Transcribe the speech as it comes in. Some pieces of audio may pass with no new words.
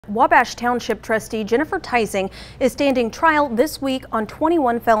Wabash Township Trustee Jennifer Teising is standing trial this week on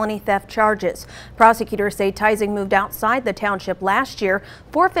 21 felony theft charges. Prosecutors say Teising moved outside the township last year,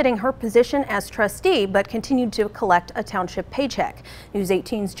 forfeiting her position as trustee, but continued to collect a township paycheck. News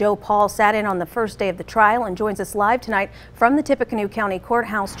 18's Joe Paul sat in on the first day of the trial and joins us live tonight from the Tippecanoe County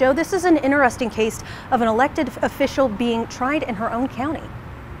Courthouse. Joe, this is an interesting case of an elected official being tried in her own county.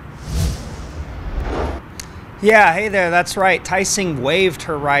 Yeah, hey there, that's right. Teising waived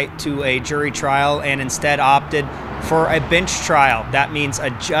her right to a jury trial and instead opted for a bench trial. That means a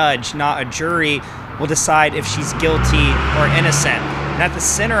judge, not a jury, will decide if she's guilty or innocent. And at the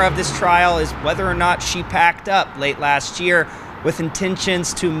center of this trial is whether or not she packed up late last year with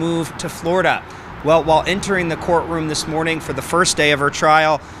intentions to move to Florida. Well, while entering the courtroom this morning for the first day of her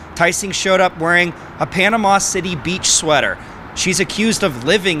trial, Teising showed up wearing a Panama City beach sweater. She's accused of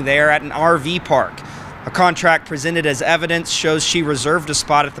living there at an RV park. A contract presented as evidence shows she reserved a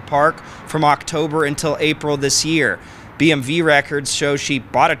spot at the park from October until April this year. BMV records show she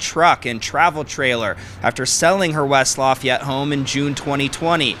bought a truck and travel trailer after selling her West Lafayette home in June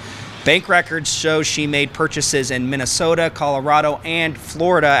 2020. Bank records show she made purchases in Minnesota, Colorado, and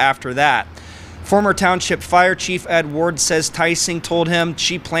Florida after that. Former Township Fire Chief Ed Ward says Teising told him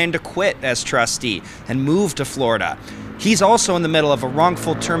she planned to quit as trustee and move to Florida. He's also in the middle of a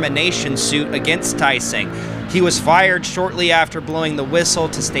wrongful termination suit against Teising. He was fired shortly after blowing the whistle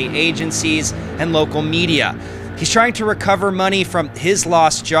to state agencies and local media. He's trying to recover money from his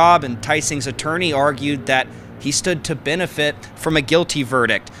lost job, and Teising's attorney argued that he stood to benefit from a guilty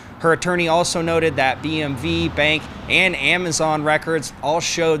verdict. Her attorney also noted that BMV, bank, and Amazon records all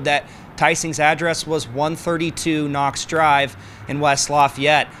showed that Teising's address was 132 Knox Drive in West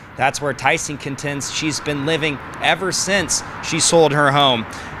Lafayette. That's where Teising contends she's been living ever since she sold her home.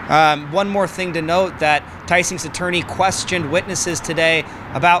 One more thing to note, that Teising's attorney questioned witnesses today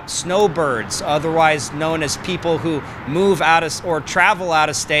about snowbirds, otherwise known as people who move out of or travel out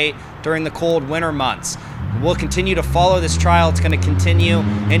of state during the cold winter months. We'll continue to follow this trial. It's going to continue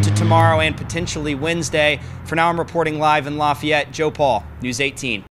into tomorrow and potentially Wednesday. For now, I'm reporting live in Lafayette. Joe Paul, News 18.